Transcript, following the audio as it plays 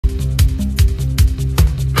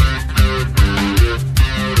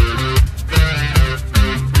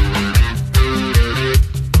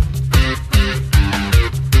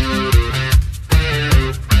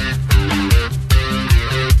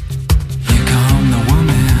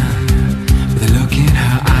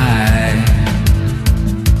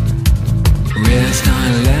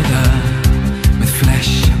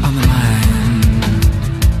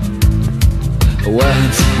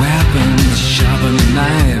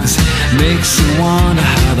Makes you wonder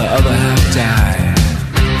how the other half died.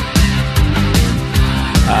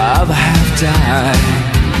 Other half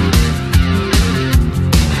died.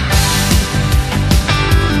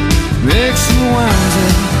 Makes you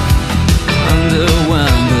wonder,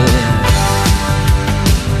 wonder.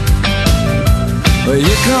 Well,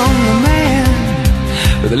 here come the man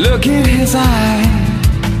with a look in his eye.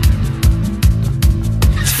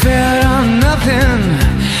 He's fed on nothing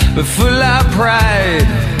but full of pride.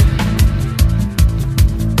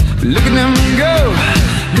 Look at him go,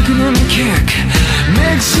 look at him kick.